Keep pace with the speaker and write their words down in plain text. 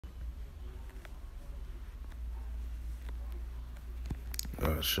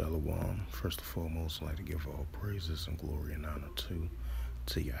Shalom. First and foremost, I'd like to give all praises and glory and honor to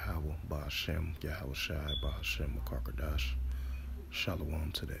Yahweh, Ba'ashem, Yahweh Shai, Ba'ashem, Makarkadash.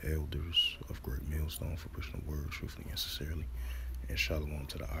 Shalom to the elders of Great Millstone for pushing the word truthfully and sincerely. And shalom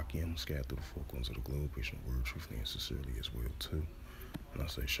to the Akim, scattered through the four corners of the globe, pushing the word truthfully and sincerely as well, too. And I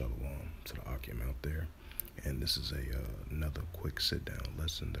say shalom to the Akim out there. And this is another quick sit-down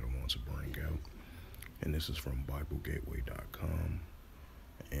lesson that I want to bring out. And this is from BibleGateway.com.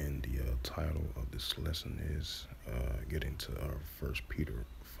 And the title of this lesson is getting to our 1 Peter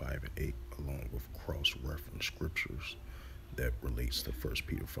 5 and 8, along with cross-reference scriptures that relates to 1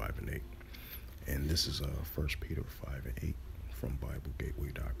 Peter 5 and 8. And this is 1 Peter 5 and 8 from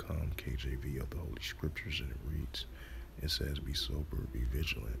BibleGateway.com, KJV of the Holy Scriptures, and it reads, it says, "Be sober, be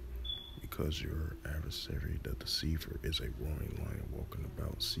vigilant, because your adversary, the deceiver, is a roaring lion walking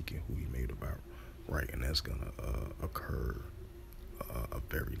about, seeking who he may devour." Right, and that's going to occur a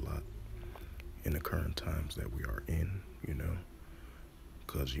very lot in the current times that we are in,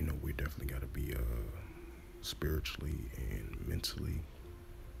 because, we definitely got to be spiritually and mentally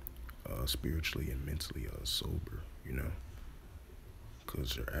sober,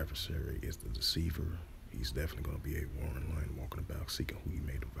 because your adversary is the deceiver. He's definitely going to be a roaring lion walking about, seeking who he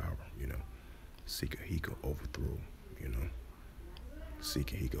may devour, seeking he can overthrow,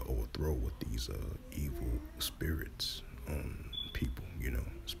 seeking he can overthrow with these evil spirits on people,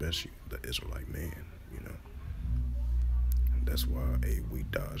 especially the Israelite man, That's why we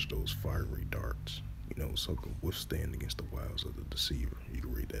dodge those fiery darts, so can withstand against the wiles of the deceiver. You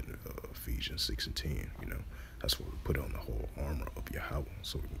can read that in Ephesians 6 and 10, That's why we put on the whole armor of Yahweh,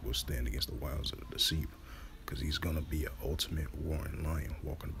 so we can withstand against the wiles of the deceiver, because he's going to be an ultimate roaring lion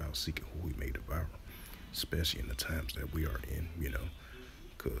walking about seeking who he may devour, especially in the times that we are in,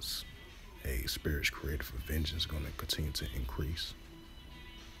 because a spirit's created for vengeance is going to continue to increase.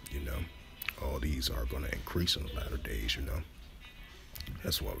 All these are going to increase in the latter days.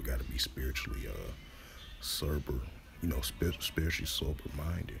 That's why we got to be spiritually sober, spiritually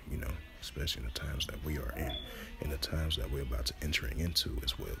sober-minded, especially in the times that we are in the times that we're about to entering into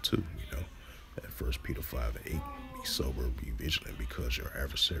as well too. At 1 Peter 5 and 8, be sober, be vigilant, because your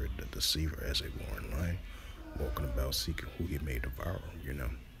adversary, the deceiver, as a roaring lion, walking about seeking who he may devour.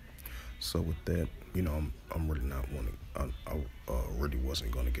 So with that, I'm really not wanting. I really wasn't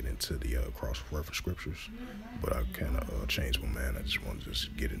going to get into the cross-reference scriptures, but I kind of changed my mind. I just wanted to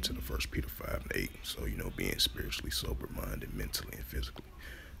just get into the 1 Peter 5 and 8. So being spiritually sober-minded, mentally and physically,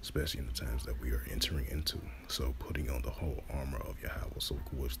 especially in the times that we are entering into. So putting on the whole armor of Yahweh, so we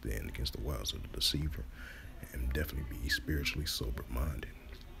can withstand against the wiles of the deceiver, and definitely be spiritually sober-minded.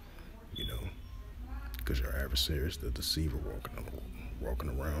 Because your adversary is the deceiver walking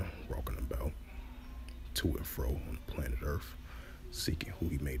about to and fro on the planet Earth, seeking who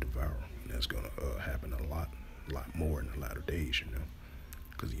he may devour. And that's going to happen a lot more in the latter days,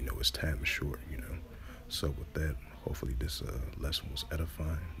 because, his time is short, So with that, hopefully this lesson was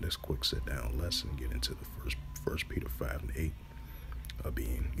edifying. This quick sit-down lesson, get into the first Peter 5 and 8,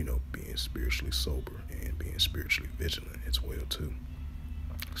 being spiritually sober and being spiritually vigilant as well, too.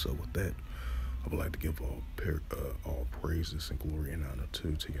 So with that, I would like to give all praises and glory and honor to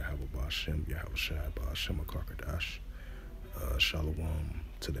Yahweh Ba'ashem, Yahweh Shai, Ba'ashem, Makarkadash. Shalom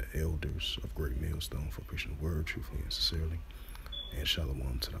to the elders of Great Millstone for preaching the word truthfully and sincerely. And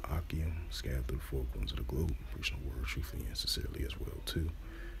shalom to the Akim, scattered through the four corners of the globe, preaching the word truthfully and sincerely as well too.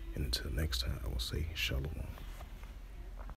 And until next time, I will say shalom.